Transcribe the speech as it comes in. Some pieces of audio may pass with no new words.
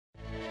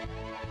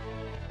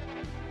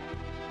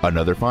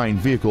Another fine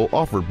vehicle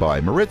offered by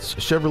Moritz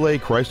Chevrolet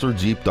Chrysler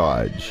Jeep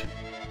Dodge.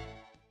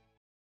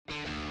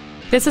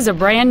 This is a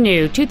brand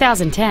new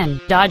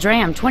 2010 Dodge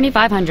Ram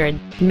 2500,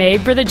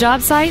 made for the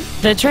job site,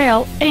 the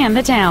trail, and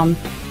the town.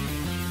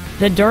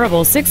 The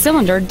durable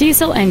 6-cylinder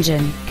diesel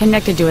engine,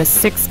 connected to a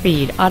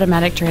 6-speed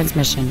automatic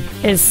transmission,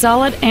 is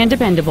solid and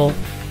dependable.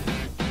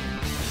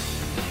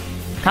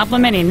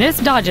 Complementing this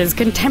Dodge's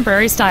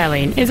contemporary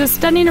styling is a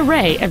stunning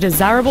array of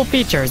desirable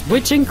features,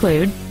 which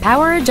include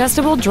power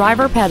adjustable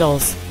driver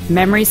pedals,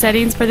 memory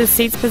settings for the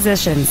seat's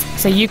positions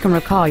so you can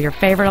recall your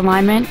favorite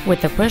alignment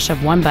with the push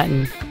of one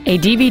button, a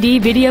DVD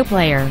video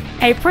player,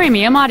 a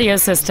premium audio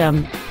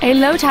system, a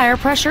low tire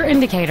pressure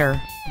indicator,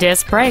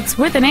 disc brakes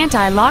with an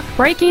anti-lock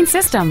braking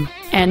system,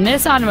 and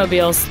this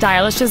automobile's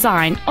stylish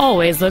design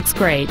always looks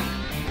great.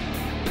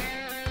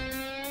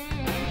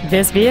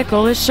 This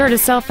vehicle is sure to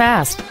sell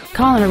fast.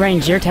 Call and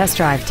arrange your test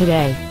drive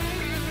today.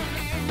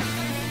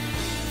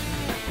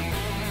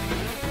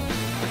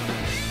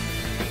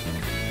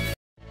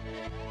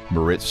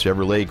 Moritz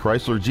Chevrolet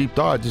Chrysler Jeep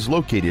Dodge is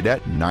located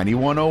at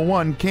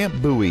 9101 Camp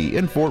Bowie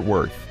in Fort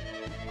Worth.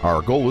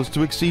 Our goal is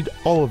to exceed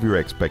all of your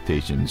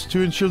expectations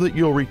to ensure that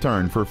you'll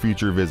return for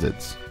future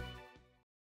visits.